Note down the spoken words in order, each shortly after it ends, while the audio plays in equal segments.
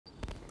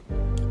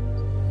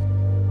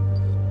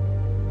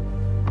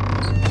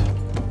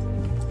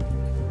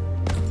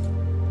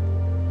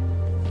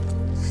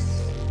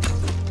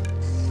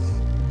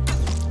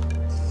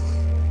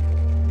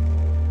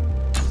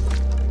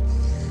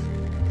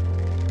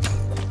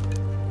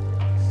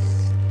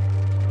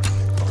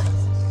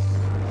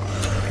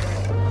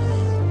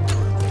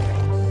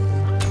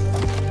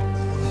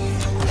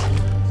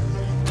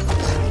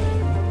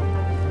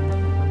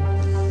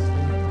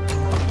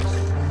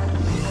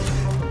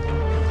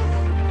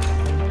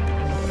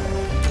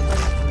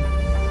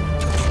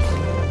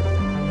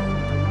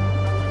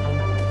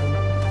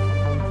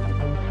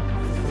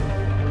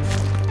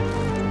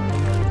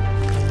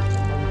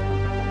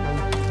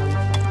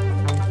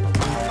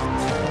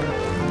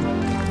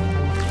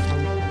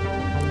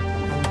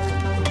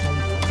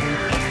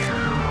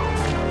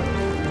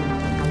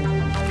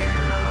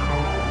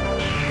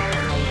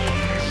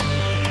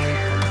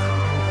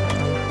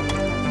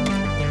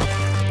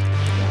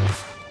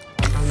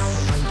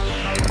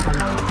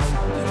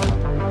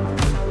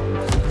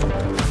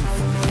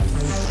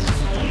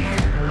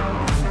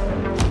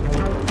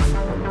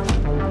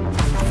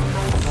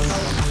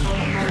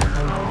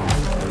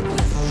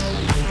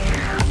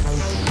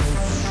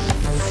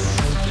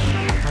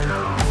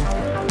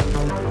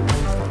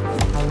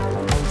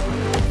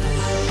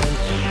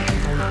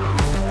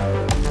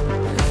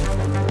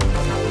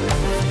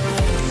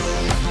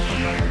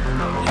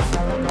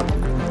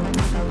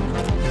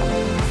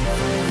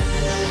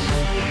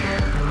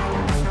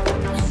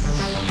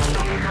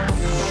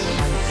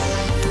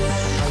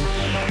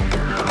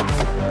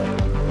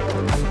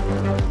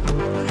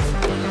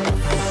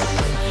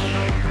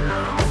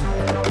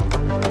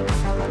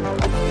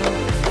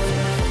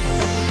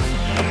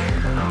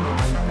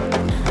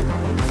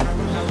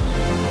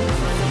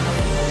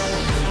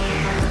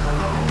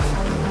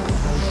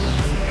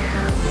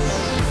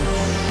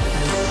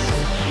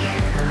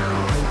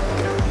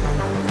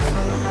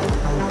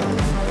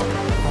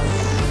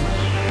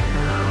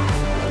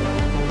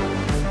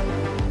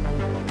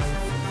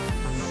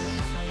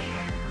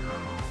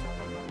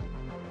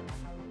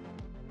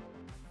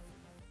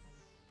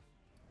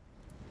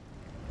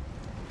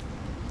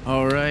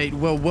All right,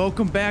 well,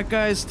 welcome back,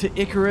 guys, to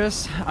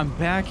Icarus. I'm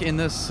back in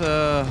this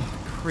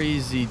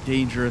crazy,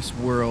 dangerous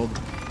world.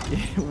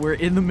 We're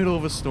in the middle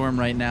of a storm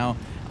right now.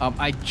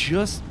 I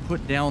just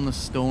put down the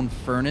stone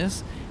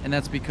furnace, and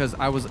that's because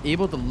I was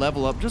able to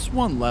level up just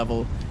one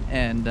level,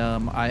 and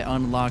I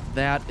unlocked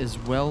that as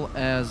well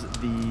as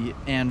the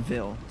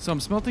anvil. So I'm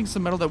smelting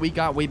some metal that we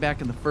got way back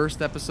in the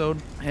first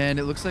episode, and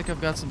it looks like I've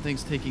got some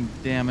things taking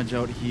damage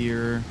out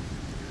here.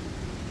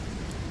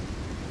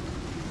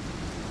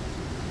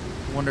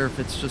 Wonder if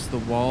it's just the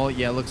wall.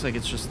 Yeah, it looks like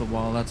it's just the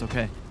wall. That's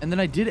okay. And then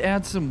I did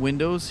add some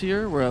windows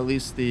here, or at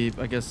least the,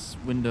 I guess,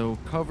 window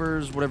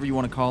covers, whatever you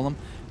want to call them,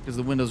 because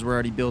the windows were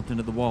already built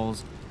into the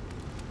walls.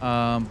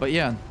 But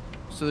yeah,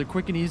 so they're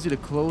quick and easy to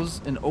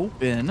close and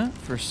open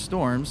for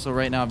storms. So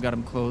right now I've got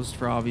them closed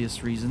for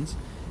obvious reasons.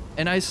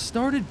 And I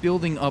started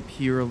building up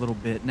here a little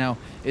bit. Now,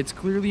 it's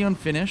clearly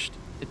unfinished.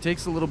 It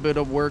takes a little bit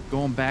of work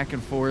going back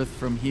and forth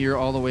from here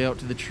all the way out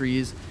to the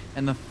trees.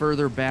 And the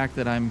further back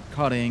that I'm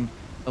cutting,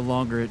 the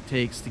longer it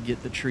takes to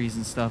get the trees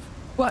and stuff.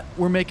 But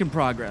we're making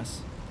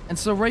progress. And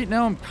so right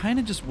now I'm kind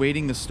of just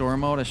waiting the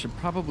storm out. I should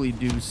probably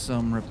do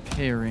some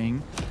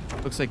repairing.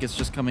 Looks like it's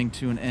just coming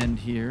to an end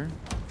here.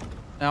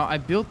 Now I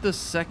built this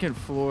second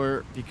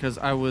floor because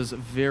I was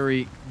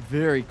very,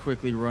 very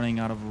quickly running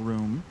out of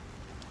room.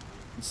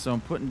 And so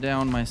I'm putting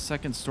down my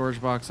second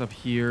storage box up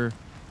here.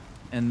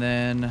 And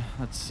then,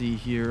 let's see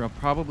here, I'll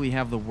probably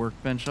have the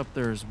workbench up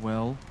there as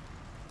well.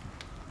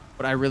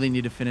 But I really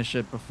need to finish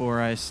it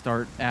before I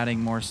start adding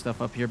more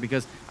stuff up here,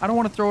 because I don't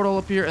want to throw it all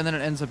up here and then it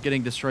ends up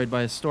getting destroyed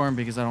by a storm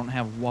because I don't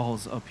have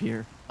walls up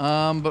here.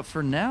 But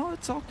for now,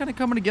 it's all kind of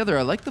coming together.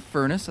 I like the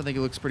furnace. I think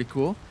it looks pretty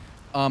cool.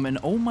 And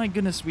oh my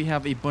goodness, we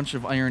have a bunch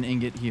of iron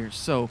ingot here.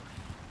 So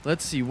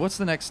let's see, what's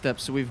the next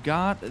step? So we've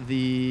got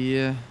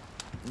the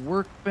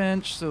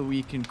workbench so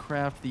we can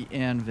craft the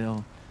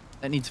anvil.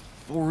 That needs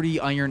 40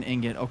 iron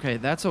ingot. Okay,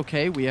 that's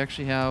okay. We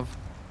actually have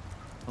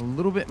a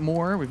little bit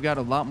more. We've got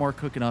a lot more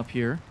cooking up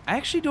here. I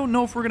actually don't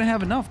know if we're going to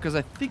have enough because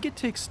I think it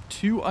takes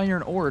 2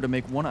 iron ore to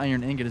make 1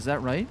 iron ingot. Is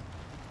that right?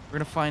 We're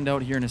going to find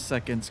out here in a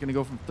second. It's going to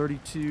go from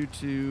 32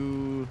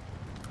 to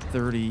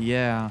 30.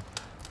 Yeah.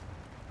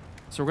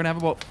 So we're going to have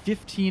about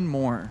 15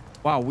 more.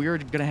 Wow, we are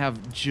going to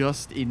have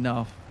just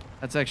enough.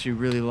 That's actually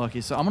really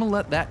lucky. So I'm going to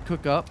let that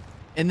cook up.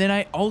 And then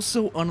I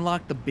also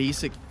unlocked the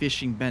basic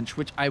fishing bench,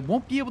 which I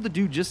won't be able to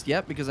do just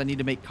yet because I need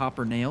to make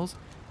copper nails.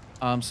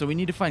 So we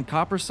need to find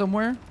copper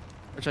somewhere,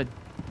 which I'm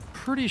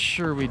pretty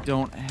sure we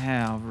don't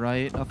have,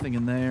 right? Nothing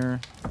in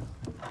there.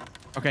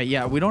 Okay,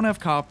 yeah, we don't have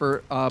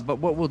copper, but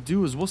what we'll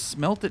do is we'll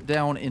smelt it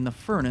down in the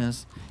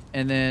furnace,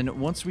 and then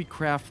once we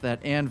craft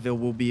that anvil,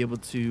 we'll be able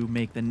to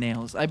make the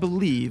nails. I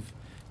believe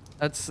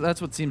that's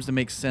what seems to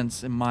make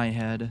sense in my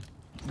head.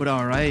 But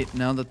all right,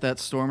 now that that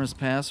storm has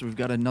passed, we've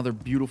got another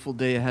beautiful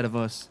day ahead of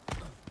us.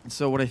 And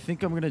so what I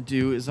think I'm going to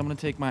do is I'm going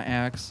to take my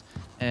axe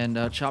and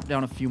chop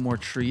down a few more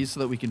trees so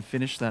that we can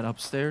finish that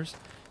upstairs.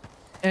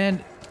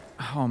 And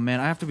oh man,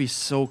 I have to be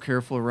so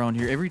careful around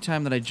here. Every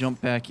time that I jump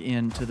back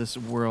into this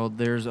world,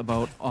 there's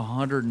about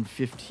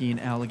 115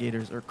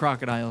 alligators or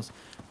crocodiles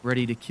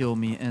ready to kill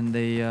me, and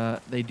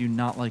they do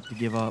not like to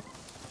give up.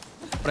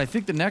 But I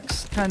think the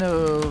next kind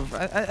of,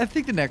 I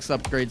think the next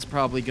upgrade's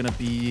probably going to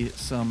be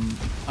some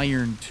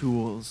iron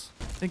tools.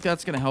 I think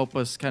that's going to help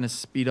us kind of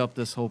speed up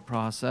this whole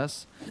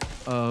process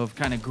of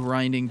kind of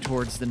grinding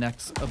towards the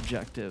next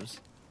objectives.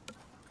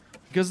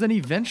 Because then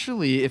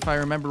eventually, if I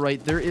remember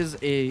right, there is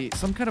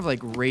some kind of like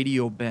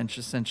radio bench,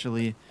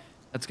 essentially,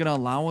 that's going to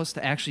allow us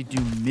to actually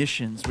do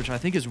missions, which I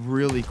think is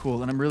really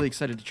cool, and I'm really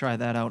excited to try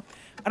that out.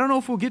 I don't know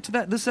if we'll get to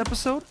that this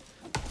episode,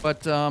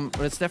 but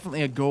it's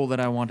definitely a goal that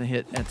I want to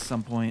hit at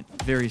some point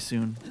very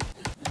soon.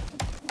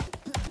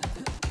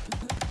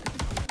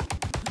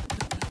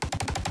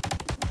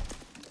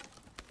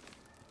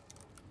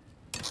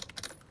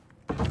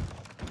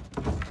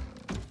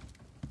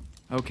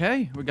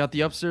 Okay, we got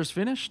the upstairs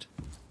finished.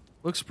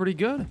 Looks pretty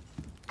good.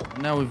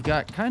 Now we've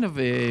got kind of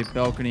a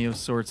balcony of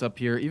sorts up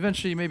here.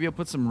 Eventually, maybe I'll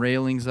put some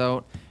railings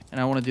out, and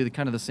I want to do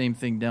kind of the same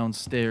thing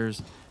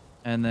downstairs.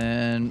 And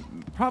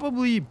then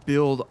probably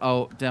build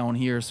out down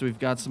here so we've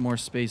got some more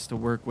space to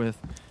work with.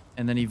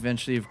 And then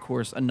eventually, of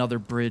course, another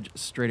bridge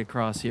straight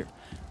across here.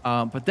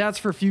 But that's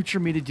for future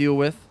me to deal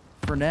with.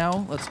 For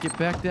now, let's get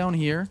back down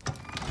here.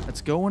 Let's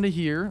go into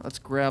here. Let's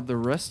grab the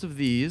rest of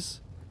these.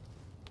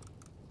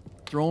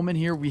 Throw them in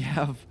here. We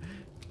have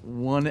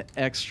 1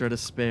 extra to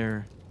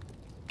spare.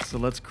 So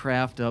let's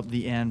craft up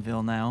the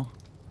anvil now.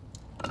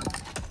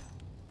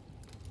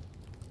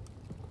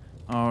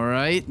 All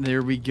right,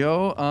 there we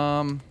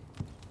go.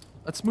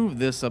 Let's move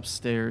this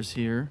upstairs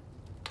here.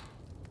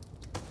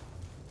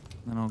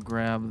 Then I'll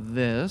grab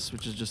this,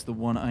 which is just the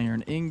 1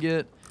 iron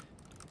ingot.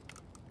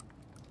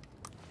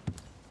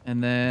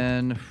 And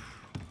then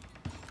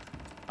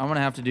I'm going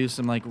to have to do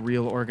some like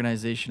real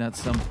organization at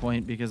some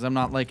point because I'm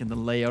not liking the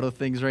layout of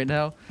things right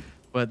now,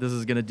 but this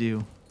is going to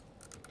do.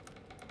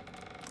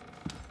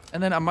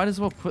 And then I might as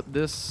well put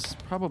this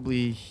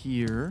probably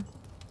here.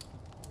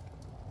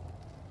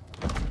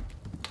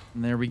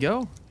 And there we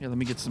go. Here, let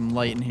me get some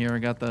light in here. I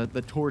got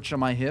the torch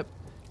on my hip.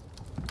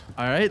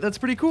 All right, that's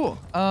pretty cool.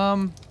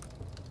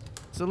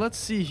 So let's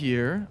see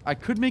here. I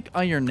could make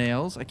iron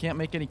nails. I can't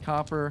make any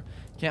copper.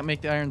 Can't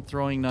make the iron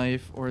throwing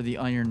knife or the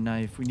iron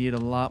knife. We need a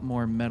lot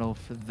more metal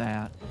for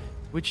that.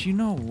 Which, you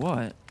know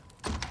what?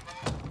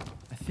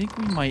 I think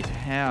we might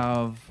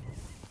have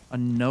a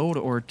node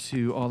or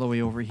two all the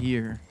way over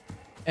here.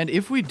 And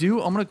if we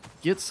do, I'm going to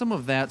get some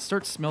of that,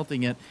 start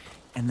smelting it.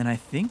 And then I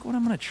think what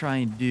I'm going to try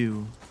and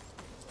do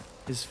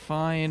is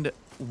find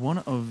one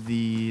of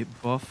the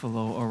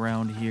buffalo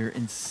around here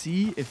and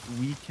see if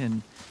we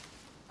can,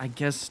 I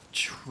guess,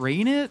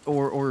 train it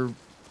or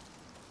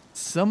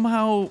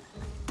somehow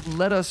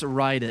let us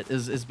ride it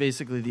is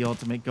basically the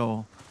ultimate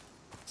goal.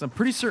 So I'm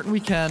pretty certain we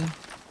can.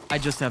 I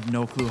just have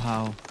no clue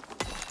how.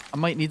 I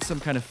might need some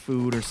kind of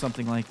food or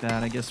something like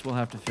that. I guess we'll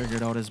have to figure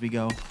it out as we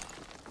go.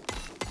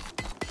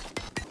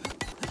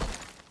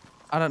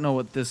 I don't know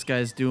what this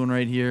guy's doing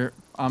right here.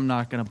 I'm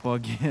not going to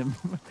bug him.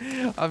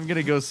 I'm going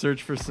to go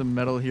search for some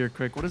metal here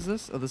quick. What is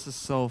this? Oh, this is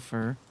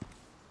sulfur.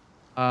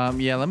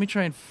 Yeah, let me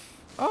try and...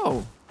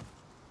 Oh!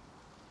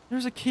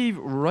 There's a cave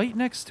right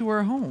next to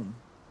our home.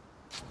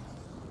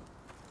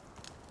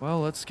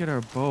 Well, let's get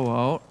our bow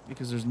out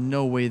because there's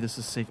no way this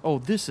is safe. Oh,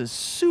 this is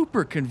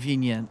super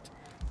convenient.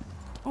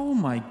 Oh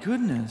my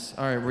goodness.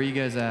 All right, where are you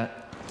guys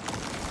at?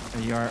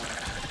 There you are.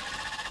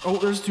 Oh,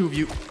 there's two of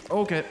you.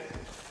 Okay.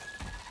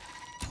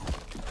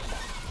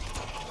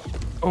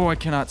 Oh, I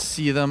cannot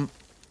see them.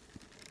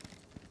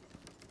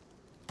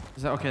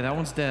 Is that okay? That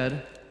one's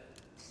dead.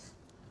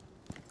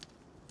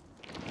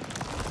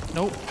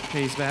 Nope.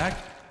 Okay, he's back.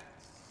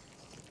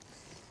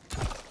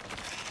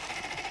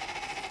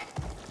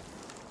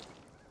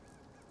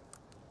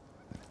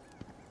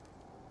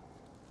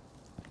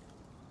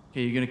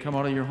 Okay, you gonna come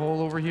out of your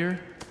hole over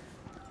here?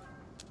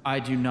 I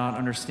do not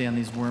understand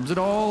these worms at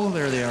all.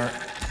 There they are.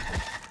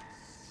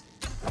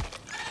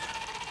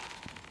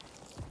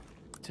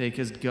 Take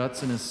his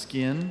guts and his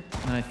skin,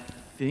 and I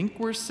think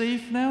we're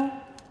safe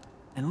now.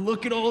 And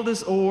look at all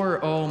this ore.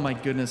 Oh my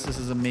goodness, this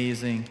is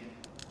amazing.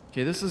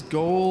 Okay, this is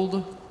gold.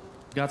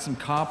 We've got some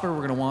copper.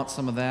 We're gonna want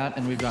some of that,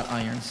 and we've got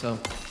iron. So,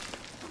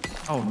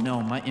 oh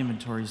no, my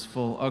inventory's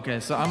full. Okay,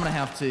 so I'm gonna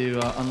have to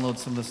unload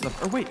some of this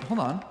stuff. Or wait, hold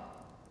on.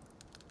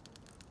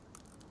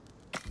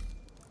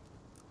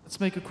 Let's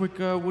make a quick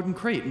wooden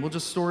crate, and we'll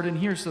just store it in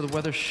here so the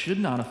weather should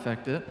not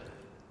affect it.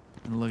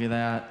 And look at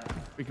that.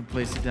 We can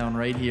place it down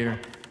right here.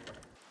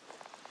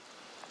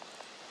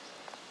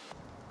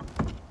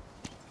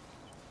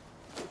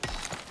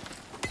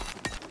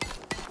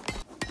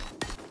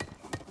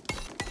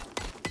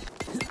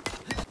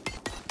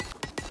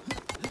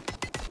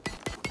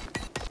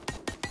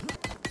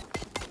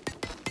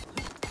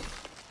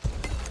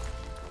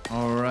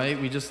 All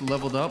right, we just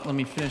leveled up. Let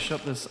me finish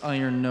up this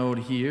iron node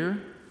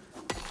here.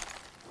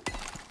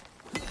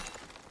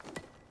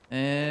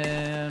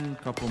 And a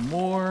couple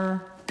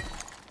more.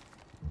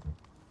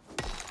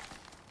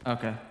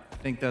 Okay, I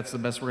think that's the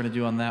best we're gonna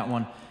do on that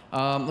one.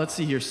 Let's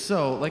see here.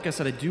 So, like I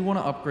said, I do want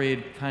to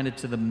upgrade kind of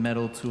to the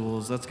metal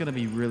tools. That's gonna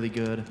be really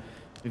good.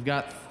 We've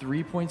got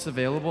 3 points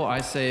available.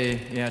 I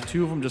say, yeah,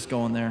 2 of them just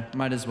go in there.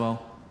 Might as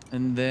well.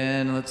 And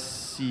then let's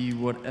see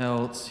what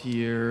else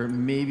here.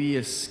 Maybe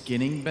a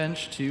skinning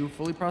bench too.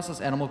 Fully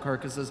processed animal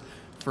carcasses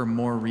for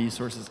more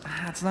resources.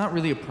 It's not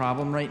really a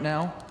problem right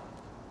now.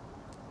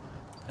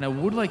 And I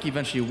would like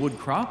eventually a wood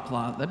crop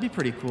plot. That'd be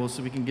pretty cool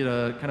so we can get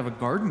a kind of a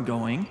garden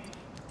going.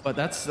 But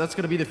that's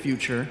gonna be the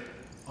future.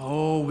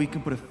 Oh, we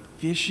can put a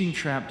fishing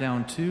trap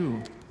down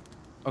too.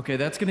 Okay,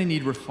 that's gonna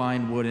need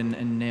refined wood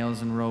and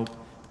nails and rope.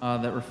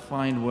 That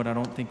refined wood I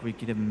don't think we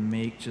could even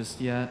make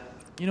just yet.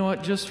 You know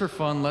what, just for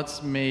fun,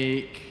 let's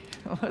make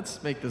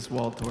this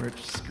wall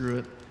torch. Screw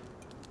it.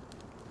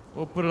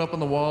 We'll put it up on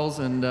the walls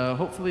and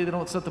hopefully they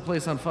don't set the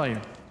place on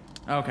fire.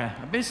 Okay,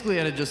 I basically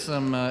added just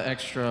some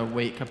extra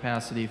weight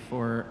capacity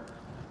for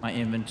my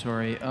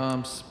inventory.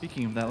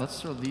 Speaking of that, let's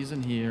throw these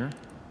in here.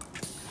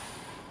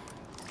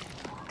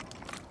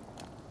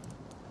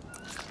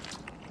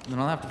 And then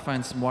I'll have to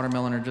find some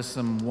watermelon or just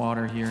some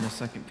water here in a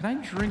second. Can I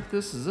drink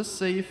this? Is this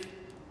safe? It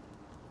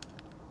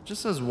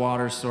just says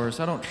water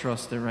source. I don't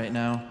trust it right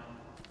now.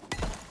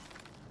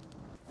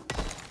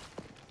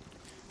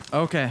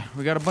 Okay,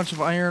 we got a bunch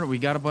of iron. We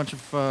got a bunch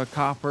of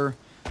copper.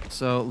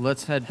 So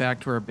let's head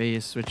back to our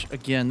base, which,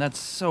 again, that's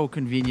so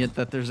convenient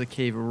that there's a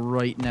cave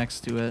right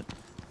next to it.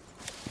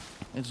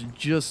 It's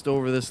just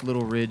over this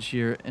little ridge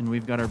here, and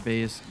we've got our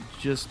base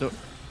just...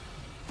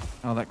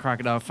 Oh, that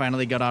crocodile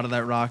finally got out of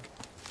that rock.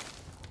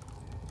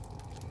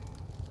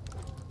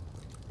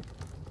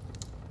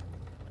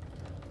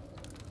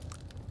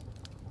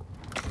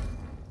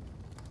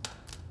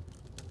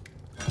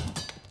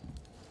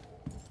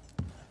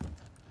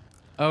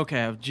 Okay,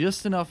 I have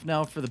just enough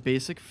now for the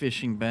basic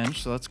fishing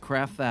bench, so let's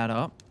craft that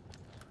up.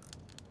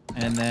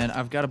 And then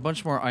I've got a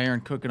bunch more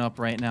iron cooking up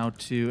right now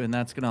too, and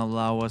that's going to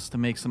allow us to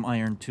make some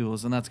iron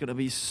tools, and that's going to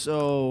be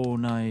so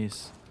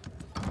nice.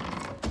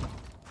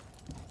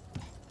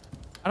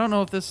 I don't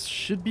know if this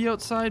should be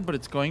outside, but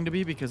it's going to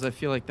be because I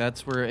feel like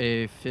that's where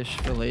a fish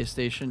fillet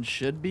station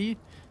should be.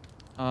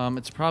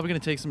 It's probably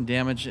going to take some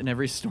damage in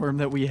every storm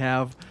that we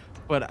have,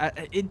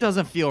 but it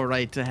doesn't feel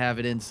right to have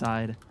it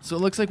inside. So it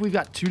looks like we've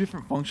got two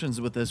different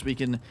functions with this. We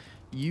can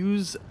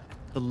use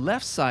the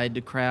left side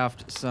to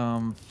craft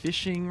some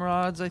fishing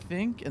rods, I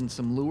think, and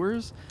some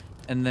lures.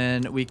 And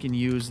then we can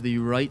use the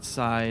right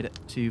side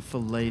to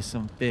fillet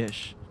some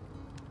fish.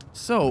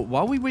 So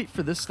while we wait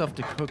for this stuff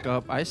to cook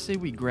up, I say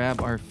we grab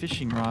our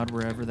fishing rod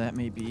wherever that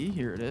may be.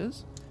 Here it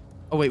is.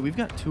 Oh, wait, we've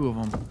got two of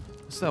them.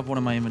 I still have one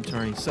in my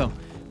inventory. So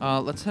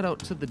let's head out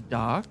to the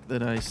dock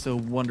that I so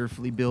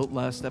wonderfully built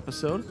last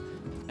episode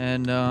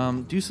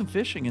and do some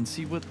fishing and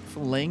see what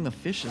filleting the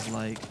fish is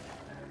like.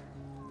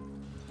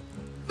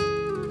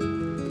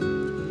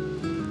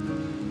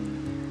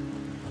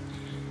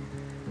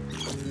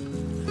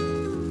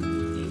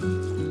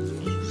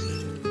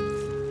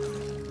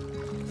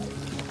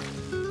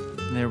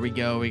 There we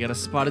go. We got a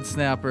spotted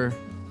snapper.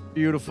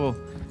 Beautiful.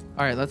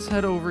 All right, let's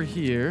head over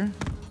here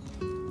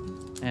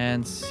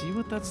and see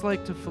what that's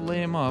like to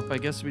fillet him up. I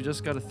guess we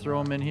just got to throw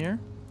him in here.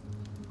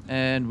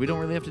 And we don't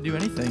really have to do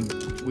anything.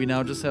 We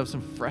now just have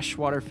some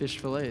freshwater fish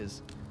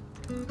fillets.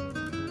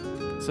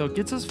 So it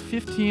gets us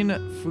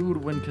 15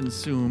 food when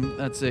consumed.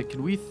 That's it.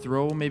 Can we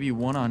throw maybe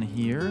one on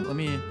here? Let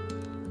me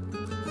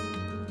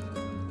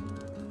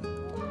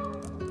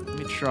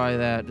try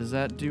that. Does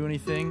that do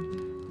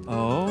anything?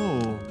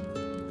 Oh.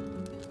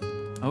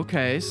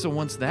 Okay, so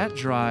once that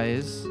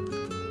dries,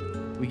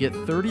 we get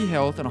 30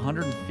 health and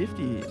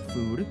 150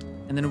 food.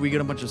 And then we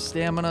get a bunch of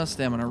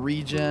stamina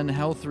regen,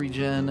 health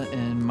regen,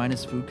 and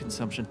minus food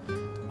consumption.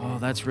 Oh,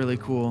 that's really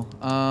cool.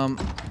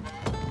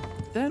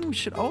 Then we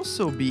should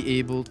also be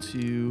able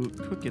to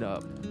cook it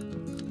up.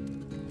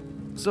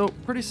 So,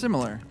 pretty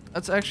similar.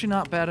 That's actually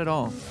not bad at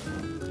all.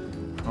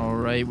 All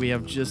right, we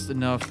have just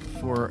enough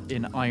for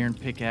an iron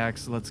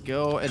pickaxe. Let's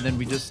go. And then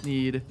we just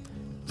need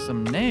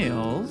some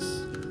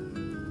nails.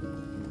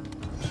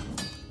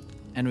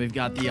 And we've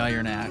got the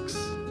iron axe.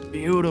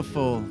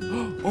 Beautiful.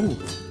 Oh,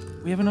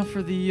 we have enough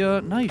for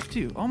the knife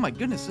too. Oh my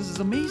goodness, this is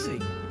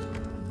amazing.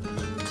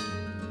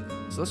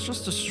 So let's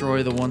just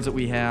destroy the ones that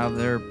we have.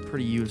 They're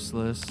pretty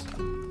useless.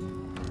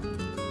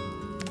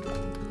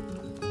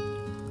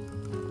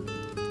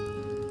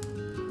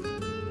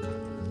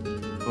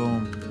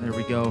 Boom. There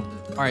we go.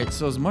 All right,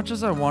 so as much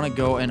as I want to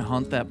go and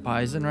hunt that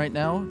bison right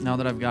now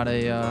that I've got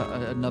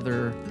now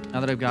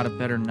that I've got a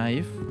better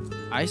knife,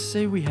 I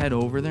say we head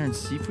over there and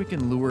see if we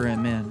can lure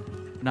him in.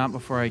 Not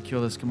before I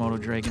kill this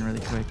Komodo dragon really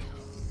quick.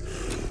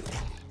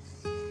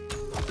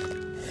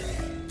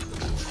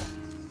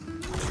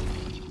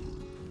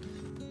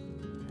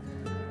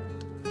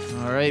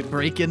 All right,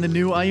 break in the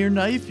new iron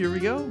knife. Here we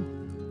go.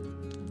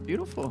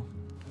 Beautiful.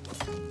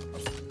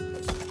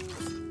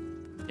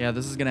 Yeah,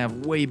 this is going to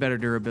have way better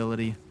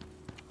durability.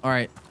 All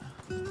right.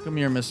 Come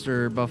here,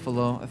 Mr.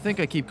 Buffalo. I think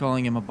I keep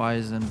calling him a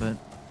bison, but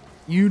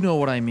you know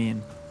what I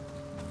mean.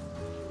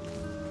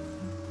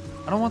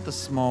 I don't want the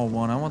small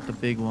one. I want the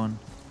big one.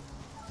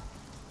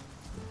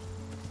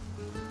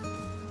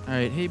 All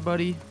right. Hey,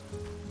 buddy.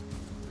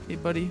 Hey,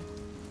 buddy.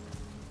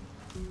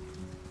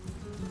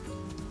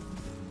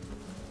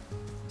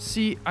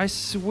 See, I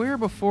swear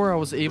before I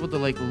was able to,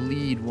 like,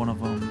 lead one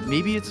of them.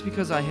 Maybe it's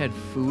because I had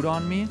food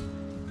on me.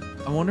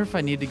 I wonder if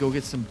I need to go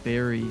get some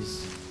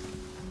berries.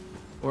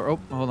 Or, oh,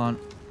 hold on.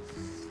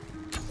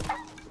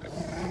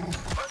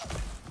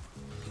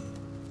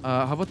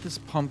 How about this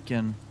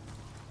pumpkin?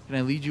 Can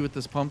I lead you with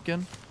this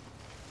pumpkin?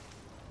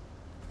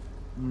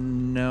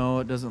 No,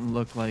 it doesn't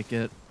look like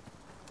it.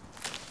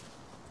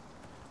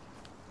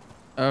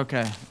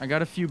 Okay, I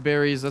got a few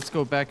berries. Let's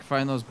go back and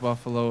find those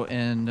buffalo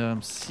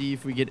and see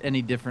if we get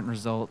any different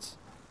results.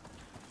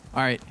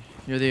 All right,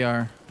 here they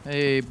are.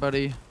 Hey,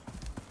 buddy.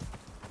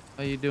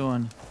 How you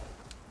doing?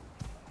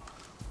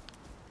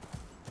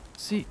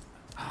 See,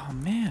 oh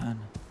man.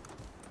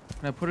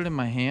 Can I put it in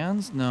my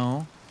hands?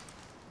 No.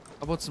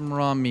 How about some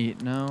raw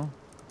meat? No.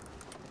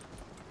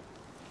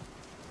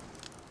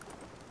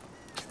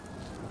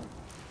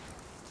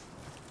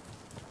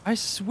 I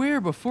swear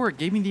before it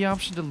gave me the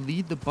option to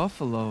lead the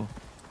buffalo.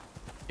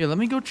 Here, let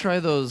me go try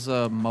those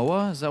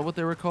moa. Is that what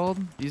they were called?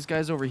 These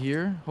guys over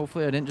here.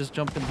 Hopefully I didn't just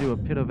jump into a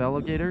pit of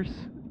alligators.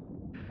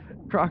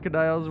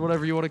 Crocodiles,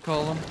 whatever you want to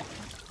call them.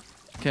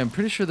 Okay, I'm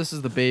pretty sure this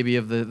is the baby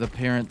of the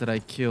parent that I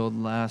killed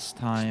last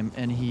time.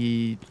 And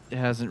he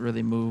hasn't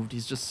really moved.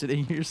 He's just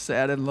sitting here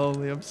sad and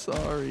lonely. I'm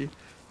sorry.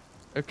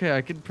 Okay,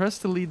 I can press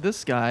to lead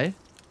this guy.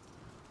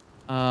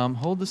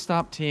 Hold to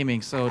stop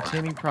taming. So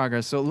taming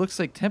progress. So it looks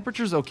like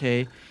temperature's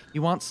okay. He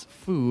wants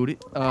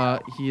food.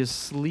 He is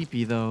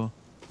sleepy though.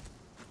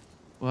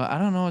 Well, I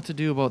don't know what to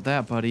do about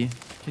that, buddy.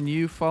 Can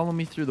you follow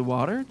me through the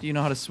water? Do you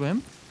know how to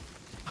swim?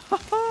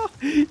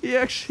 He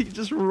actually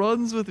just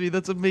runs with me.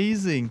 That's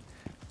amazing.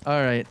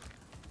 All right.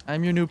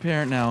 I'm your new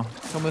parent now.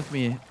 Come with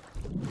me.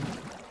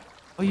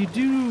 Oh, you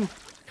do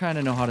kind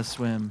of know how to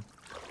swim.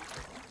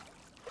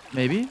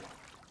 Maybe?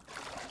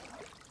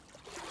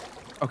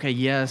 Okay,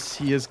 yes,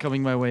 he is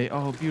coming my way.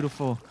 Oh,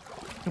 beautiful.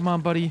 Come on,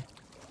 buddy.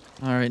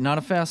 All right, not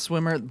a fast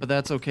swimmer, but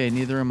that's okay.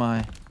 Neither am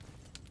I.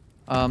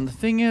 The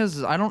thing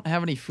is I don't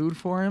have any food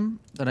for him.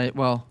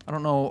 Well, I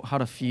don't know how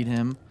to feed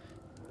him.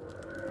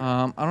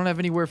 I don't have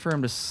anywhere for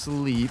him to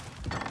sleep.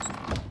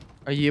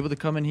 Are you able to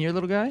come in here,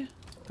 little guy?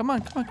 Come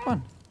on, come on, come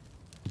on.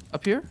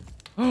 Up here?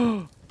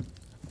 Oh,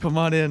 come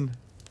on in.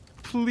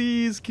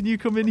 Please, can you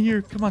come in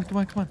here? Come on, come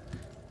on, come on.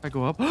 I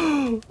go up.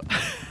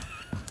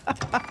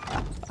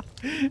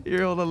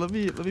 Here, hold on. Let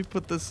me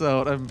put this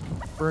out. I'm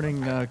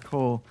burning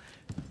coal.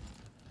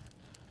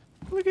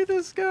 Look at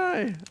this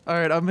guy. All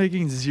right, I'm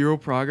making 0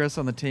 progress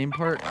on the tame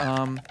part.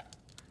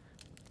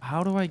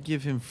 How do I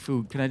give him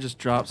food? Can I just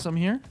drop some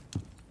here?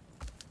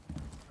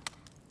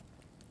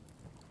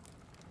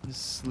 He's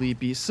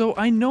sleepy. So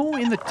I know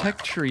in the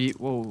tech tree,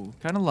 whoa,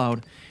 kind of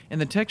loud. In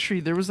the tech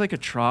tree, there was like a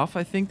trough,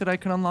 I think, that I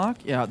can unlock.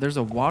 Yeah, there's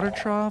a water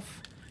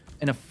trough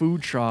and a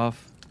food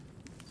trough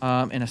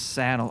and a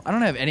saddle. I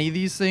don't have any of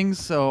these things,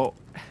 so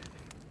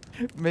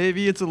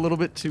maybe it's a little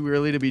bit too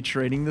early to be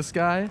trading this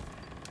guy.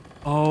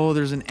 Oh,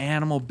 there's an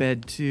animal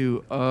bed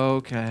too.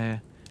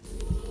 Okay.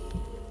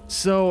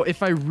 So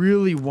if I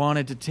really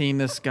wanted to tame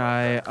this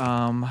guy,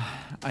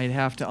 I'd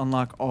have to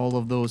unlock all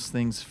of those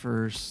things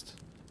first.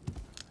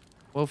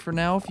 Well, for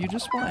now, if you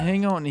just want to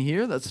hang out in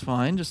here, that's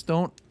fine. Just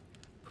don't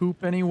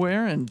poop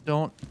anywhere and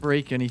don't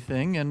break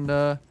anything, and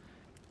I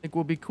think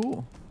we'll be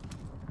cool.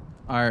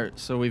 Alright,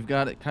 so we've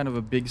got kind of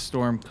a big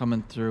storm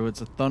coming through.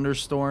 It's a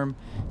thunderstorm.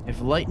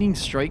 If lightning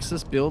strikes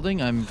this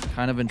building, I'm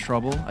kind of in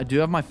trouble. I do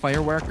have my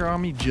firewalker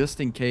on me just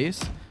in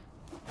case.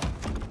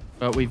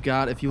 But we've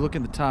got, if you look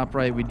in the top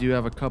right, we do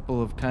have a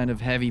couple of kind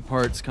of heavy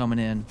parts coming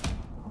in.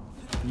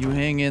 You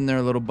hang in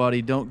there, little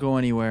buddy. Don't go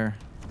anywhere.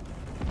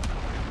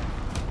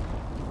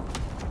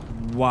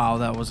 Wow,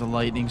 that was a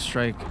lightning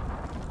strike.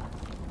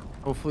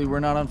 Hopefully we're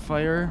not on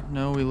fire.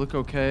 No, we look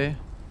okay.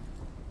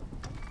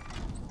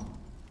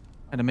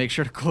 Had to make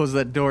sure to close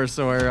that door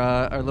so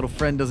our little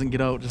friend doesn't get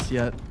out just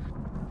yet.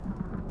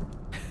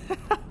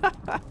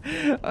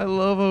 I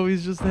love how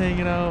he's just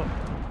hanging out.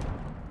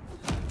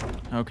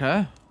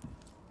 Okay.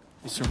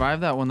 We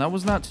survived that one. That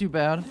was not too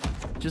bad.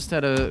 Just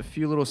had a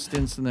few little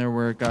stints in there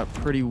where it got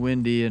pretty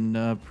windy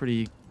and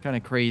pretty kind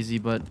of crazy,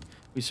 but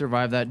we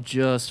survived that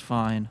just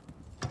fine.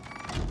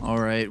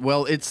 Alright,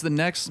 well, it's the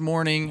next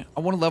morning.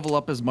 I want to level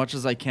up as much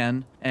as I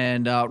can.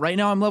 And right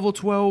now I'm level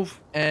 12.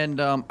 And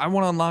I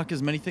want to unlock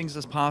as many things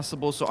as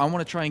possible. So I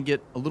want to try and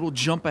get a little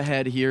jump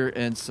ahead here.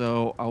 And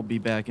so I'll be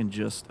back in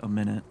just a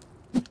minute.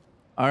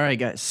 Alright,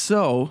 guys.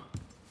 So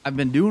I've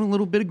been doing a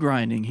little bit of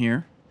grinding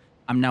here.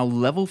 I'm now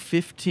level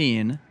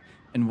 15.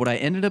 And what I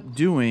ended up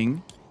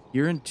doing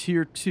here in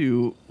Tier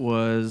 2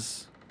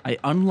 was I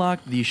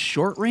unlocked the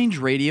short-range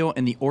radio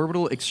and the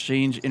orbital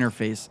exchange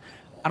interface.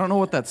 I don't know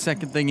what that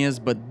second thing is,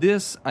 but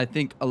this, I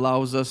think,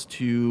 allows us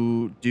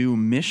to do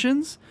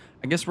missions.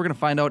 I guess we're going to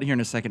find out here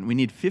in a second. We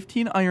need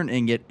 15 iron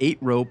ingot, 8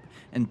 rope,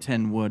 and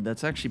 10 wood.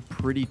 That's actually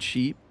pretty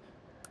cheap.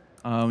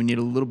 We need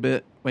a little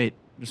bit... Wait,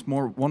 just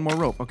one more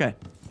rope. Okay.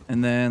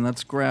 And then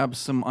let's grab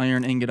some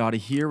iron ingot out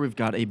of here. We've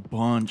got a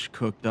bunch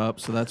cooked up,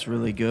 so that's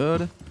really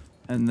good.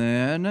 And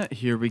then,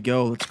 here we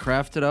go. Let's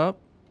craft it up.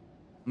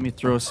 Let me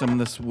throw some of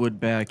this wood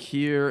back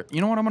here.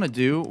 You know what I'm going to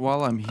do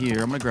while I'm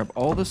here? I'm going to grab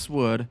all this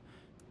wood...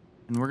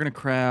 And we're going to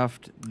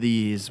craft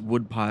these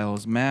wood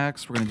piles.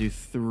 Max, we're going to do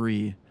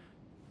 3.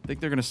 I think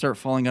they're going to start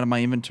falling out of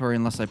my inventory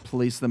unless I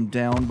place them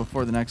down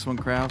before the next one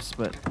crafts,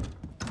 but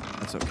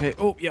that's okay.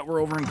 Oh, yeah, we're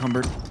over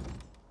encumbered.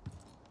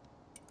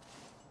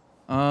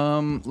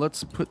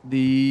 Let's put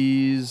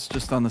these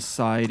just on the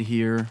side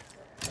here.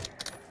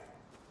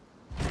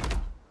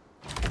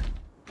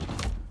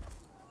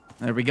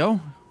 There we go.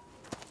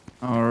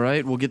 All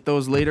right, we'll get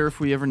those later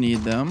if we ever need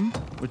them,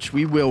 which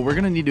we will. We're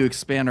going to need to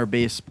expand our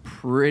base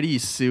pretty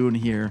soon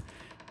here.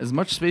 As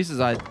much space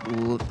as I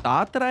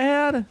thought that I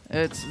had,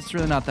 it's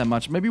really not that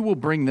much. Maybe we'll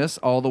bring this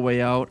all the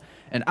way out,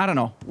 and I don't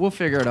know. We'll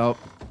figure it out.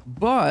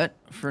 But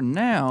for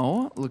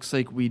now, looks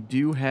like we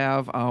do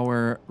have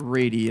our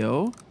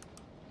radio.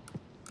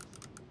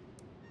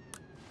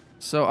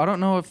 So I don't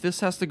know if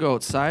this has to go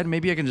outside.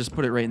 Maybe I can just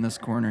put it right in this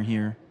corner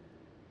here.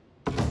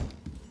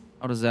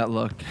 How does that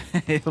look?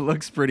 It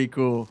looks pretty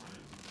cool.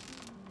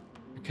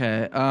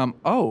 Okay,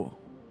 oh.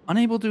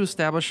 Unable to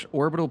establish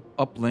orbital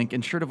uplink.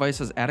 Ensure device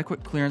has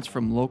adequate clearance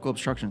from local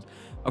obstructions.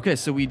 Okay,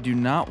 so we do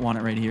not want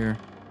it right here.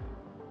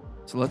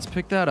 So let's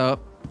pick that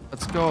up.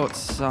 Let's go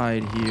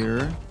outside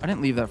here. I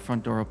didn't leave that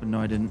front door open. No,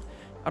 I didn't.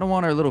 I don't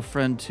want our little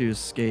friend to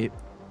escape.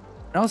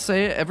 And I'll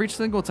say, every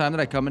single time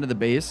that I come into the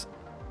base,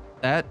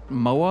 that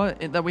Moa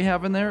that we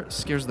have in there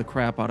scares the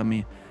crap out of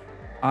me.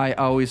 I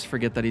always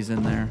forget that he's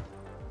in there.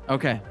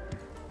 Okay.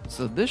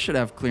 So this should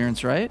have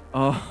clearance, right?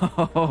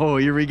 Oh,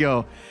 here we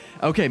go.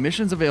 Okay,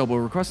 missions available.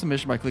 Request a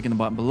mission by clicking the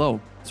button below.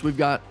 So we've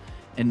got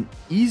an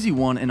easy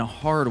one and a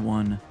hard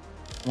one.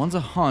 One's a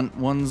hunt.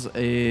 One's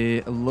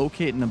a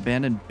locate an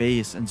abandoned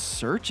base and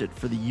search it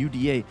for the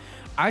UDA.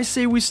 I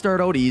say we start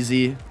out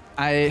easy.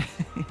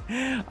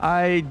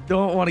 I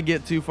don't want to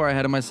get too far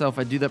ahead of myself.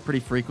 I do that pretty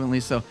frequently.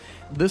 So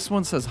this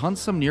one says hunt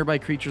some nearby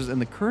creatures in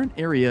the current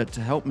area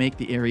to help make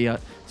the area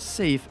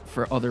safe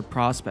for other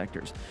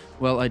prospectors.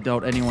 Well, I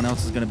doubt anyone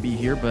else is going to be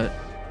here, but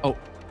oh,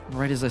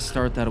 right as I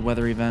start that, a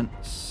weather event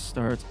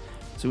starts.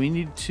 So we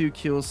need to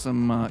kill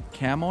some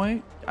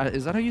camoy.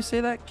 Is that how you say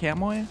that?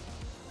 Camoy?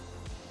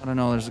 I don't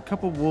know. There's a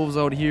couple wolves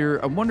out here.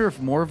 I wonder if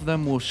more of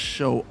them will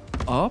show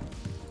up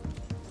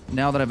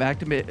now that I've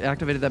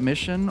activated that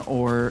mission,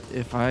 or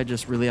if I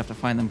just really have to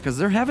find them, because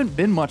there haven't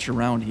been much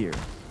around here.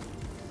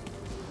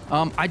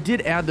 I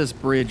did add this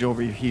bridge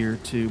over here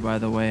too, by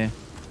the way.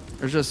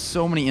 There's just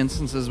so many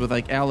instances with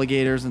like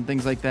alligators and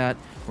things like that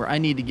where I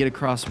need to get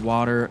across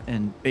water,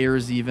 and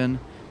bears even.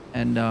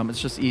 And it's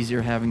just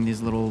easier having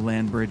these little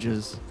land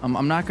bridges.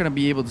 I'm not going to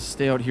be able to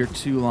stay out here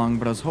too long,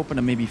 but I was hoping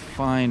to maybe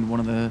find one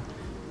of the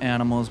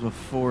animals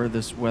before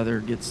this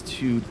weather gets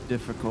too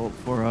difficult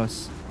for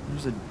us.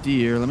 There's a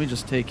deer. Let me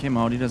just take him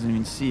out. He doesn't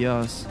even see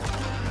us.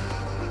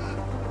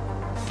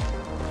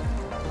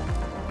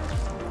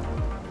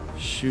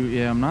 Shoot,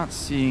 yeah, I'm not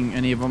seeing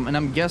any of them. And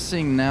I'm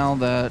guessing now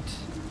that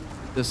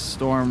this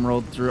storm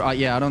rolled through.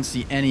 Yeah, I don't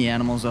see any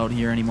animals out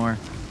here anymore,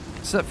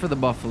 except for the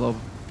buffalo.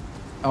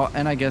 Oh,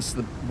 and I guess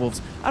the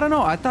wolves. I don't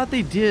know. I thought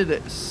they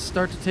did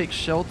start to take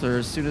shelter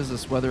as soon as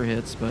this weather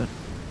hits, but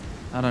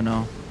I don't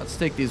know. Let's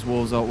take these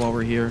wolves out while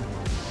we're here.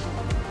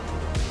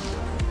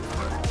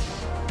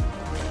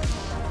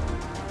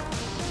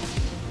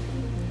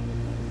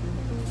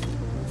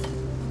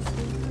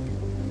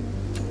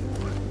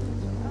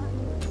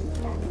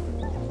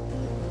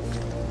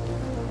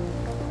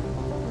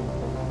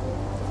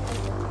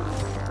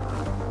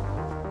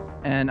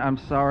 And I'm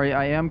sorry,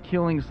 I am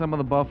killing some of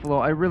the buffalo.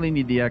 I really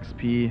need the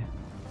XP.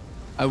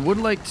 I would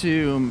like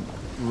to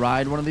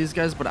ride one of these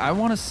guys, but I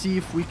want to see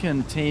if we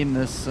can tame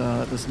this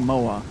this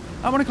moa.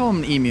 I want to call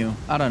him an emu.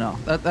 I don't know.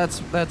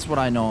 That's what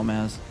I know him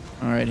as.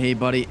 All right, hey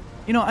buddy.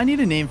 You know, I need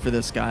a name for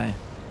this guy.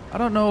 I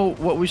don't know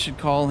what we should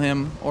call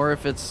him, or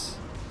if it's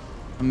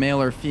a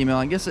male or female.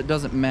 I guess it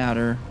doesn't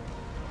matter.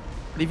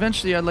 But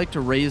eventually, I'd like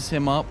to raise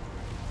him up.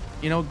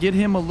 You know, get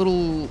him a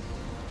little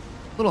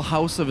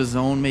house of his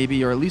own,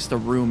 maybe, or at least a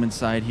room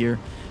inside here.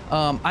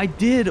 I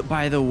did,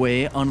 by the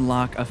way,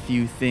 unlock a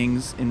few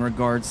things in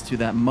regards to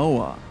that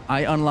moa.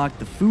 I unlocked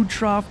the food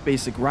trough,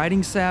 basic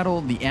riding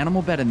saddle, the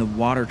animal bed, and the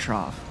water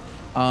trough.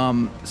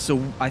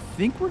 So I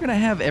think we're gonna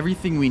have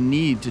everything we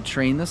need to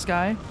train this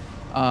guy.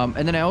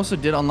 And then I also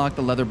did unlock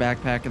the leather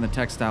backpack and the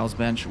textiles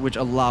bench, which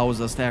allows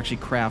us to actually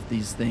craft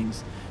these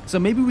things. So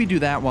maybe we do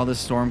that while this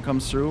storm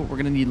comes through. We're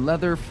gonna need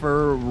leather,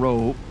 fur,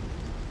 rope,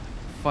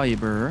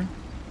 fiber,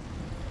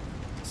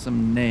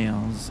 some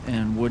nails,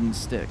 and wooden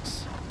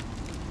sticks.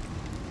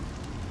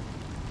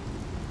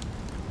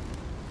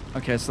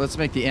 Okay, so let's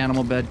make the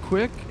animal bed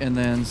quick, and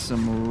then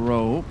some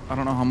rope. I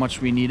don't know how much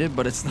we needed,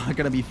 but it's not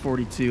gonna be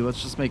 42. Let's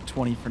just make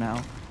 20 for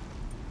now.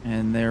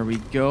 And there we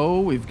go.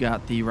 We've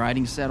got the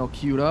riding saddle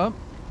queued up.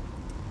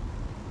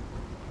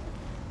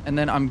 And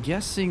then I'm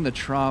guessing the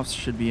troughs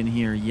should be in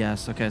here.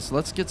 Yes. Okay, so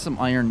let's get some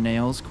iron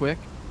nails quick.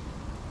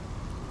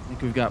 I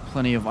think we've got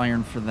plenty of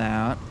iron for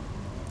that.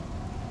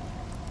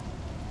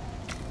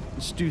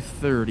 Let's do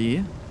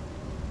 30.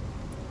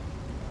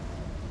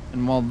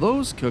 And while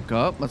those cook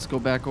up, let's go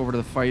back over to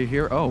the fire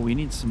here. Oh, we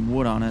need some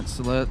wood on it.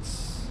 So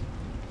let's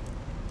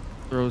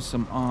throw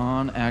some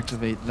on,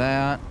 activate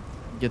that,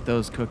 get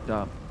those cooked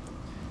up.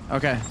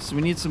 Okay, so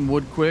we need some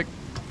wood quick.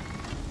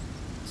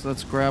 So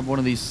let's grab one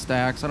of these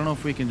stacks. I don't know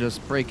if we can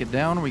just break it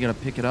down, or we gotta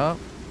pick it up.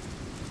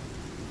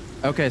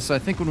 Okay, so I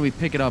think when we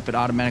pick it up, it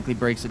automatically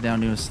breaks it down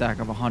to a stack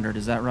of 100.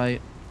 Is that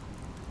right?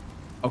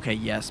 Okay,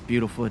 yes,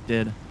 beautiful, it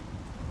did.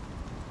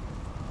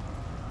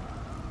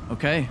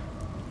 Okay,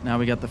 now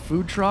we got the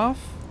food trough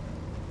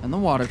and the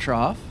water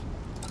trough.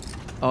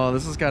 Oh,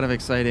 this is kind of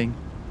exciting.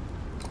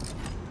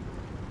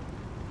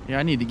 Yeah,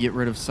 I need to get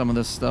rid of some of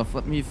this stuff.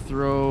 Let me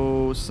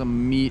throw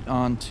some meat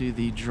onto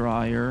the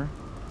dryer.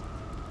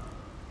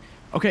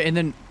 Okay, and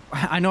then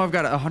I know I've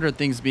got 100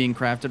 things being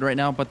crafted right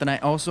now, but then I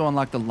also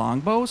unlocked the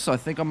longbow, so I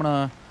think I'm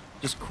gonna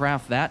just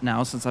craft that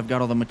now since I've got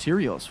all the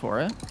materials for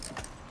it.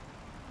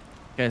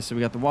 Okay, so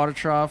we got the water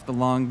trough, the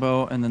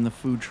longbow, and then the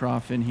food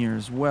trough in here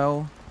as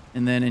well.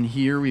 And then in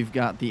here, we've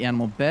got the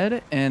animal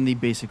bed and the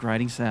basic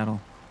riding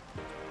saddle.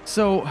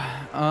 So,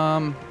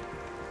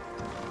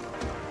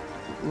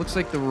 looks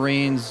like the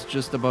rain's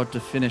just about to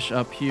finish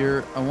up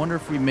here. I wonder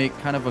if we make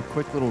kind of a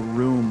quick little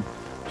room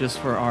just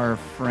for our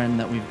friend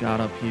that we've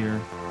got up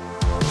here.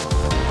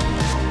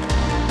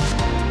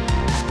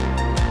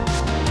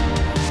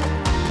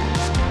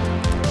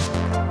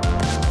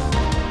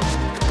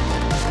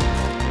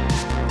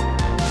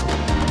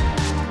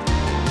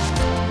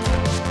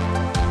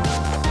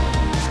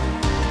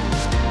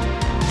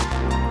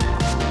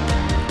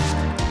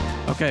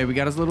 Okay, we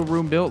got his little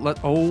room built.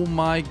 Oh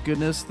my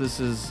goodness, this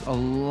is a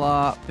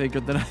lot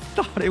bigger than I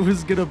thought it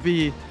was gonna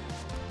be.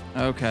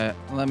 Okay,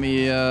 let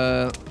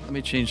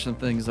me change some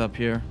things up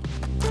here.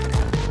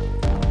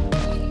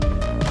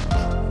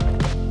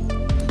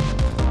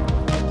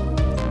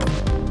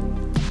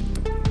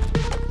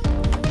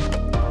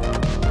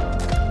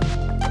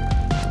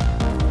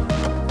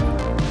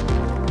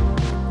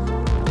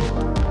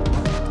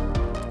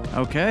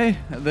 Okay,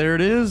 there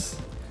it is.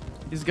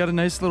 He's got a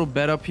nice little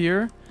bed up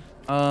here.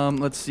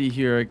 Let's see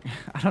here.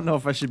 I don't know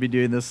if I should be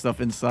doing this stuff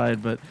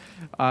inside, but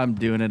I'm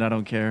doing it. I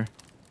don't care.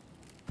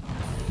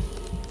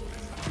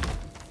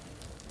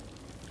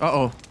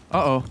 Uh-oh.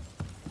 Uh-oh.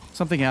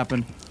 Something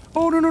happened.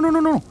 Oh, no, no, no, no,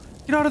 no.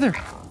 Get out of there.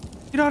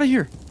 Get out of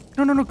here.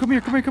 No, no, no. Come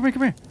here. Come here. Come here.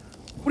 Come here.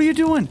 What are you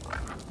doing?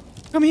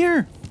 Come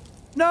here.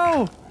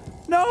 No.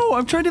 No.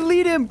 I'm trying to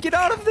lead him. Get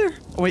out of there.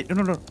 Oh, wait. No,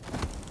 no, no.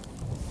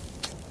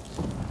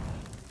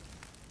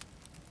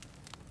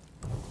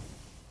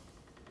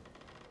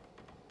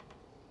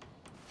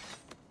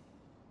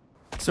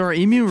 So our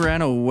emu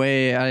ran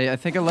away. I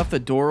think I left the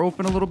door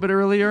open a little bit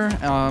earlier.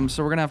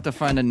 So we're going to have to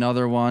find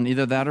another one.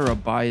 Either that or a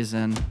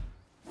bison.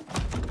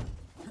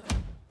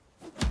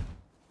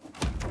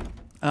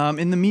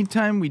 In the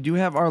meantime, we do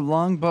have our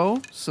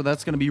longbow. So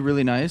that's going to be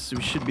really nice.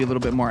 We should be a little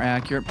bit more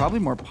accurate. Probably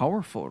more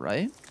powerful,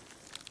 right?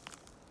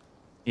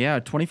 Yeah,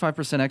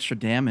 25% extra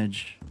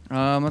damage.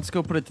 Let's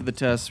go put it to the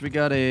test. We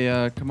got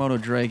a Komodo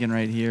dragon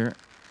right here.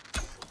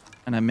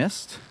 And I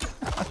missed.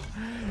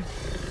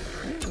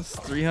 It's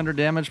 300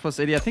 damage plus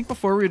 80. I think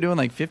before we were doing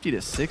like 50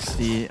 to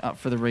 60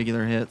 for the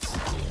regular hits.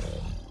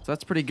 So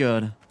that's pretty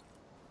good.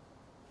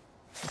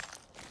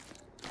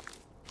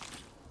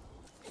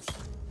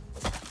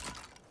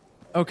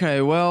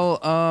 Okay, well,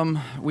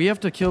 we have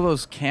to kill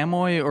those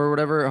camoi or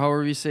whatever,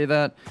 however you say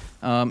that.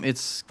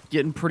 It's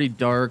getting pretty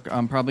dark.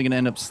 I'm probably going to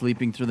end up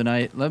sleeping through the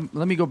night. Let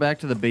me go back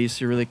to the base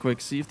here really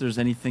quick, see if there's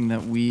anything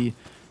that we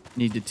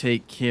need to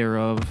take care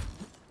of.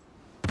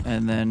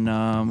 And then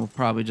we'll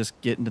probably just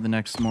get into the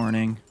next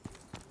morning.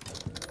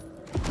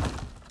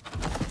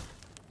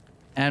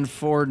 And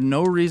for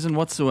no reason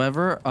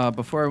whatsoever,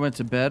 before I went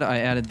to bed, I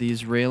added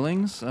these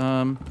railings.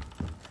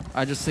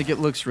 I just think it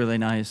looks really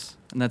nice.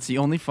 And that's the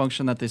only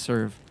function that they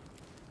serve.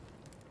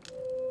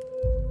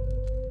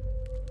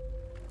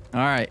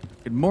 Alright,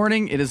 good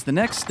morning. It is the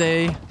next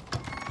day.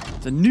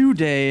 It's a new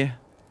day.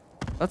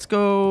 Let's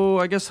go,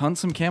 I guess, hunt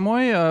some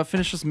camoi,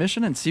 finish this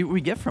mission, and see what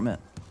we get from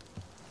it.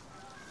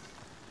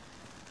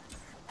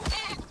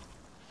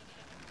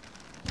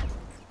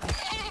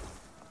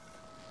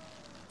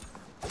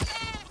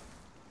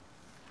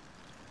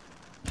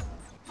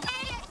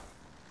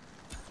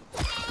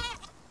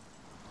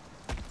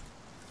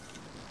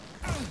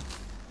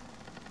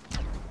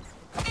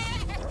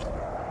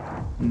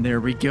 And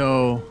there we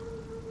go.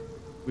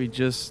 We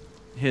just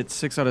hit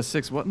 6 out of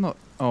 6. What in the...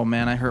 Oh,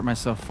 man, I hurt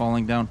myself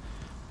falling down.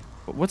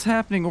 But what's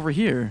happening over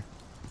here?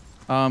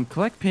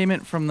 Collect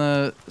payment from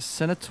the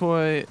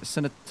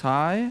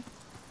Senatai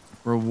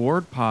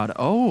reward pod.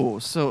 Oh,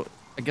 so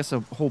I guess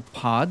a whole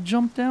pod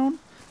jumped down?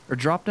 Or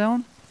dropped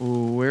down?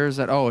 Ooh, where is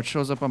that? Oh, it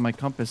shows up on my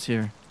compass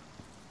here.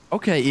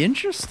 Okay,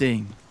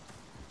 interesting.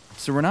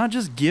 So we're not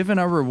just given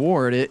a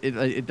reward.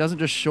 It doesn't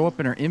just show up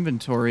in our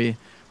inventory.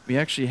 We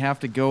actually have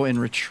to go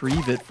and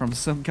retrieve it from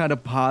some kind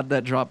of pod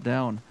that dropped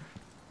down.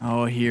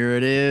 Oh, here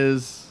it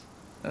is.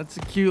 That's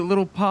a cute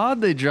little pod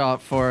they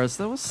dropped for us.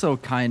 That was so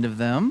kind of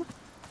them.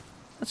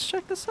 Let's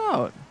check this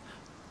out.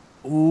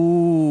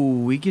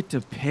 Ooh, we get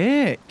to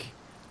pick.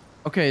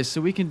 Okay, so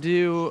we can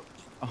do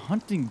a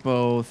hunting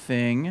bow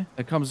thing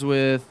that comes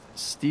with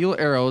steel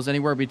arrows,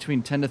 anywhere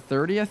between 10 to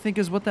 30, I think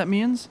is what that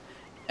means.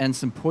 And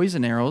some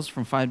poison arrows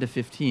from 5 to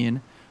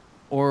 15.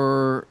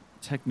 Or...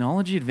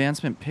 technology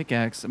advancement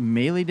pickaxe,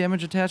 melee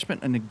damage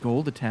attachment, and a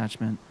gold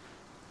attachment.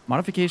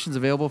 Modifications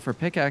available for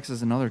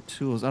pickaxes and other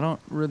tools. I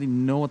don't really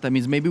know what that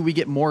means. Maybe we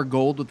get more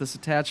gold with this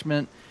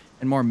attachment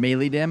and more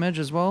melee damage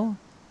as well?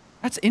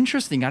 That's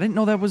interesting. I didn't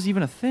know that was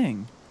even a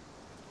thing.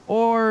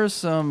 Or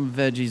some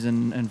veggies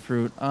and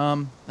fruit.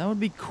 That would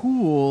be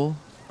cool.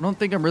 I don't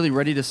think I'm really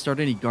ready to start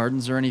any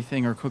gardens or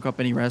anything or cook up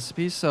any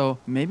recipes, so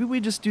maybe we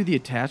just do the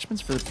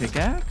attachments for the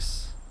pickaxe?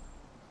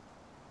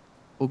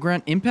 Will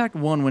grant impact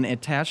 1 when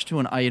attached to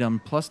an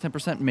item, plus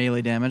 10%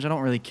 melee damage. I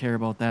don't really care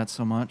about that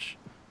so much.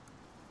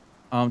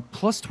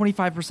 Plus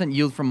 25%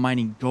 yield from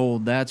mining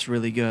gold. That's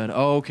really good.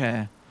 Oh,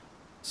 okay.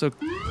 So,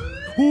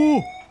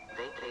 ooh.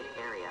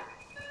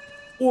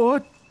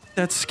 What?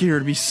 That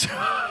scared me so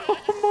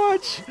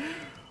much.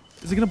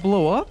 Is it gonna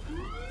blow up?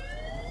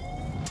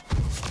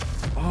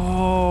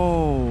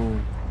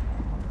 Oh.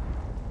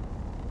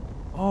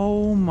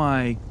 Oh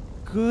my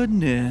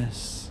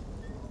goodness.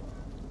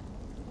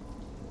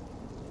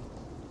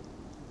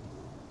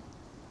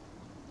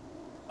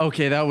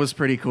 Okay, that was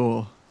pretty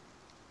cool.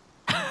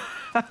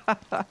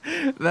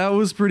 That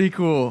was pretty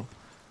cool.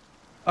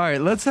 All right,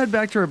 let's head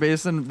back to our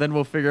base and then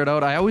we'll figure it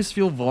out. I always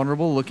feel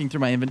vulnerable looking through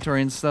my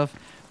inventory and stuff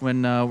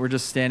when we're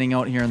just standing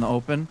out here in the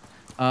open.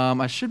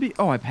 I should be...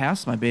 Oh, I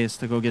passed my base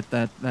to go get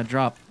that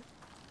drop.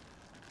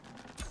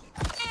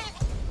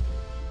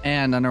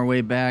 And on our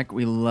way back,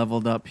 we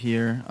leveled up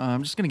here.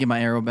 I'm just going to get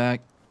my arrow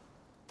back.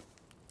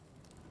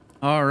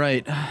 All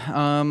right.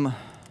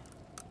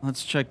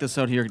 Let's check this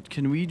out here.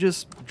 Can we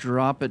just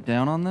drop it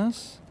down on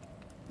this?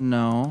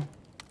 No.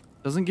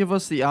 Doesn't give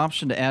us the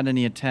option to add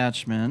any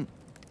attachment.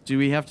 Do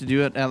we have to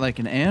do it at like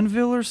an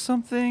anvil or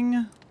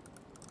something?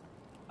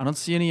 I don't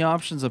see any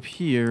options up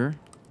here.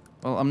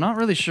 Well, I'm not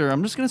really sure.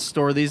 I'm just going to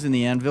store these in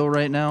the anvil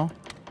right now.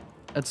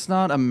 It's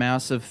not a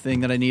massive thing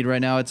that I need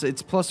right now.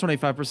 It's plus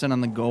 25%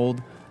 on the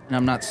gold, and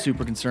I'm not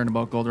super concerned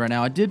about gold right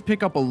now. I did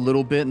pick up a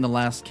little bit in the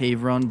last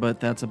cave run, but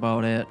that's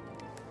about it.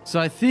 So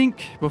I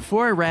think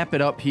before I wrap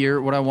it up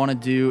here, what I want to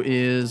do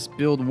is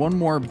build one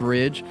more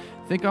bridge.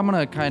 I think I'm going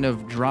to kind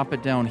of drop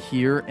it down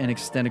here and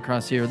extend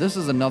across here. This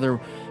is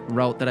another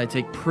route that I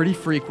take pretty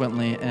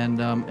frequently, and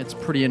it's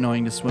pretty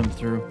annoying to swim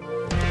through.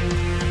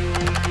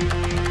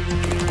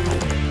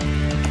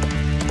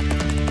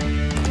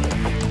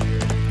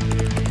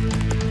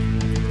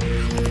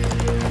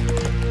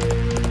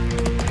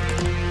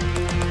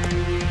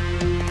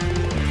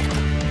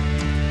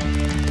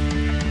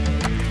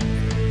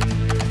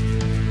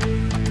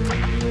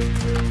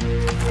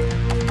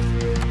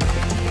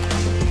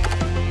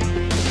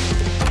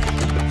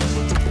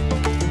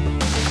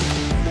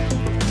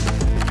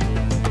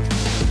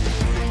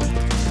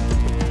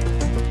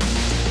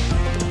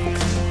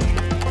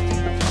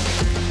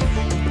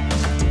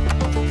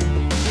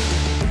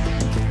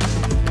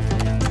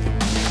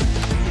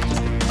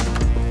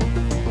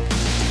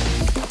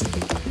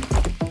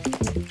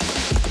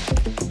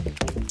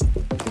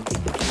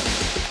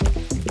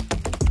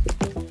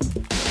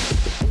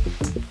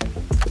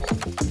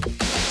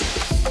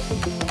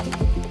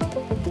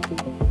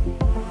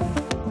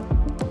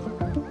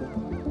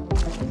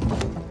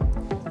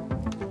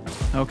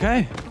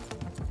 Okay.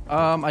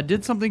 I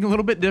did something a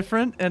little bit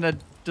different, and I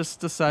just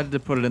decided to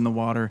put it in the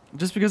water.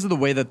 Just because of the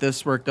way that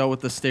this worked out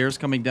with the stairs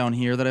coming down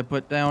here that I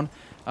put down.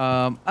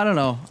 I don't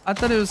know. I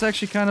thought it was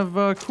actually kind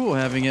of cool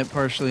having it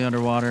partially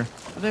underwater.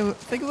 I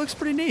think it looks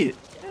pretty neat.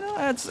 You know,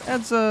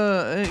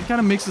 it kind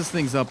of mixes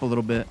things up a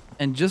little bit.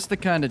 And just to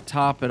kind of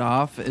top it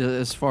off,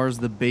 as far as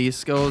the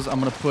base goes, I'm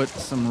going to put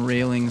some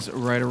railings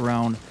right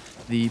around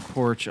the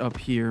porch up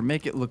here.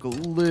 Make it look a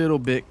little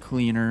bit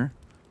cleaner.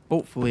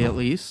 Hopefully, at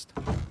least.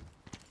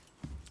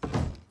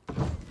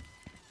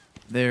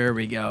 There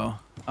we go.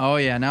 Oh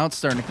yeah, now it's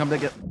starting to come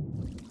together.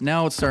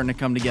 Now it's starting to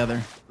come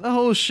together. The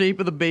whole shape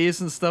of the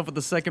base and stuff with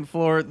the second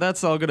floor,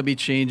 that's all going to be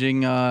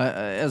changing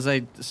as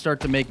I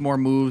start to make more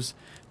moves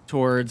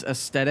towards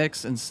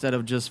aesthetics instead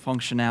of just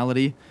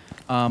functionality.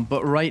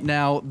 But right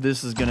now,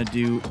 this is going to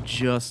do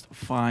just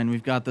fine.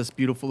 We've got this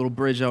beautiful little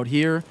bridge out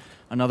here,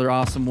 another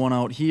awesome one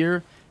out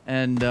here,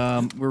 and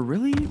we're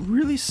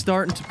really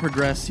starting to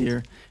progress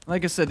here.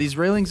 Like I said, these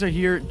railings are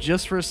here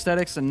just for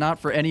aesthetics and not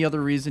for any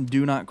other reason.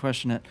 Do not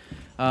question it.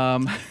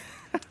 But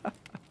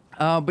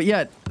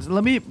yeah,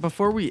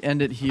 before we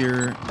end it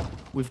here,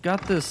 we've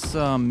got this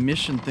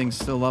mission thing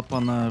still up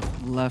on the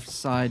left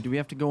side. Do we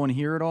have to go in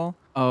here at all?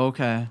 Oh,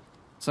 okay.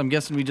 So I'm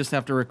guessing we just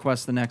have to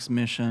request the next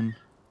mission.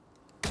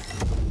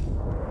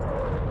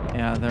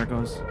 Yeah, there it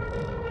goes.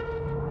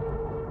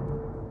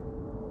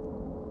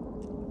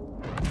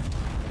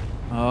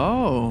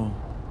 Oh.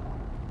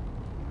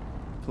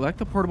 Collect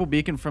the portable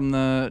beacon from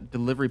the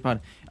delivery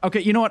pod.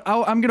 Okay, you know what?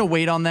 I'm going to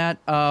wait on that.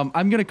 I'm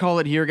going to call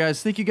it here,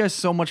 guys. Thank you guys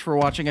so much for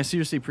watching. I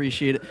seriously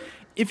appreciate it.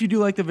 If you do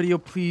like the video,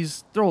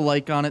 please throw a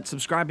like on it.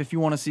 Subscribe if you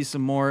want to see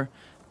some more.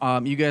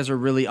 You guys are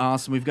really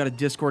awesome. We've got a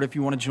Discord if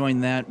you want to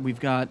join that. We've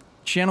got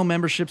channel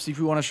memberships if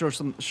you want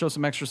to show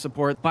some extra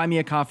support. Buy me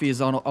a coffee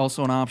is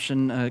also an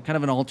option, kind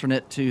of an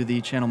alternate to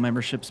the channel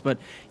memberships. But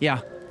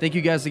yeah, thank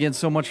you guys again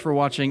so much for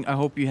watching. I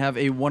hope you have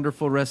a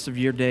wonderful rest of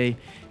your day,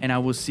 and I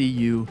will see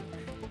you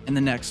in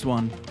the next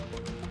one.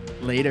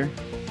 Later.